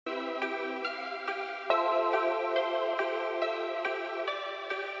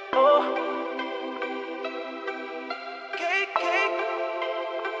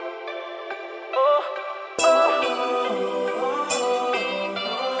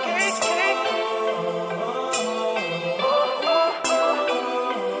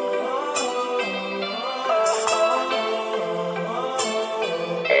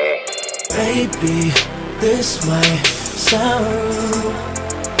Baby, this might sound rude.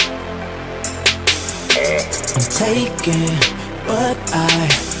 I'm taking what I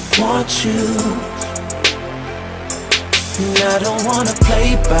want you, and I don't wanna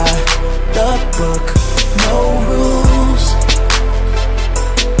play by the book, no rules.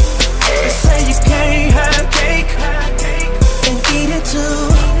 They say you can't have cake and eat it too,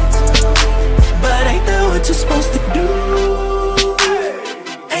 but ain't that what you're supposed to do?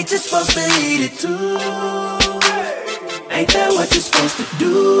 Ain't you supposed to eat it too? Ain't that what you're supposed to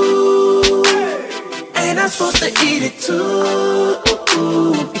do? Ain't I supposed to eat it too?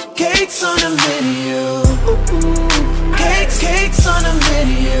 Your cake's on the menu. Cakes on the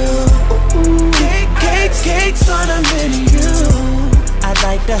menu. Cakes on the menu. I'd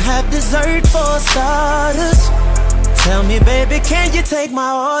like to have dessert for starters. Tell me, baby, can you take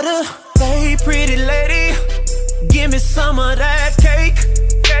my order? Hey, pretty lady, give me some of that cake.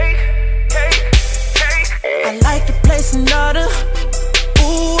 I like the place in order.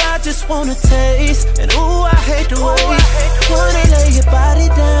 Ooh, I just wanna taste, and ooh, I hate to wait. Wanna lay your body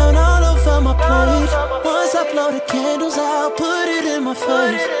down all over my plate. Once I blow the candles out, put it in my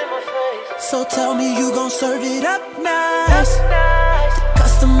face. So tell me you gon' serve it up nice. The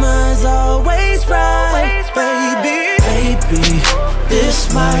customer's always right, baby. Baby,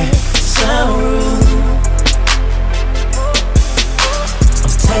 this might sound rude.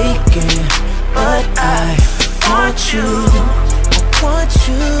 I'm taking but I want you,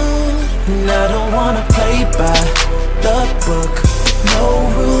 and I don't wanna play by the book, no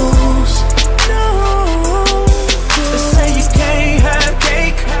rules. They say you can't have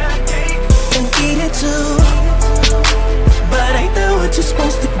cake and eat it too, but ain't that what you're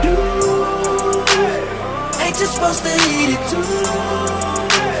supposed to do? Ain't you supposed to eat it too?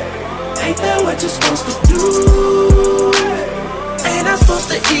 Ain't that what you're supposed to do? Ain't I supposed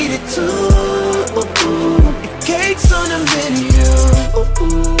to eat it too? Your cake's on the menu.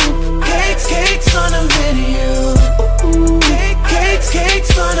 Cakes on the menu.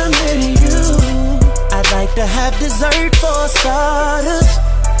 Cakes on the menu. I'd like to have dessert for starters.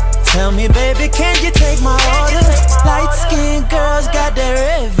 Tell me, baby, can you take my order? Light-skinned girls got that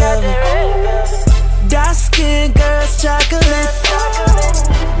red velvet. Dark-skinned girls chocolate.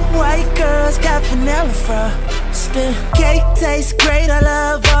 White girls got vanilla frosting. Cake tastes great, I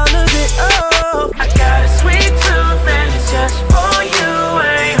love all of it. Oh, I got a sweet tooth and it's just for you.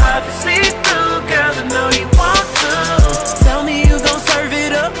 Ain't hard to see through, girl, I know you want to. Tell me you gon' serve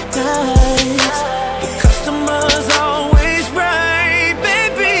it up nice. The customer's always right,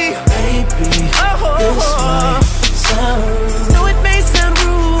 baby. Baby, this might sound rude. No, it may sound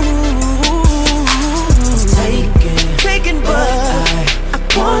rude. Taking, but I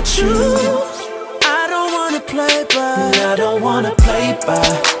want you. I don't wanna play by, and I don't wanna play by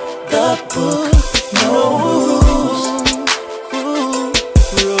the book, no rules.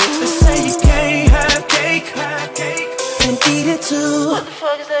 They say you can't have cake and eat it too. What the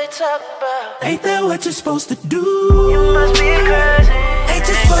fuck is they talking about? Ain't that what you're supposed to do? You must be crazy. Ain't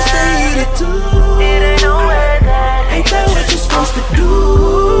you supposed to eat it too? It ain't no way that. Ain't that what you're supposed to do?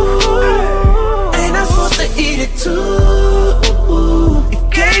 Ain't I supposed to eat it too? Your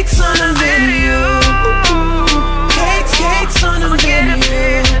cake's on the menu. Cakes on the menu.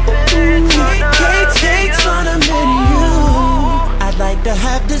 Cakes on the menu. I'd like to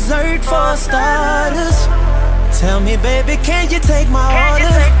have dessert for starters. Tell me, baby, can you take my order?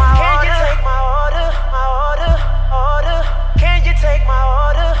 Can you take my order? Can you take my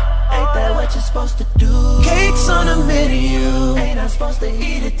order? Ain't that what you're supposed to do? Cakes on the menu. Ain't I supposed to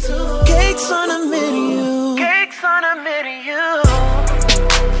eat it too? Cakes on the menu. Cakes on the menu.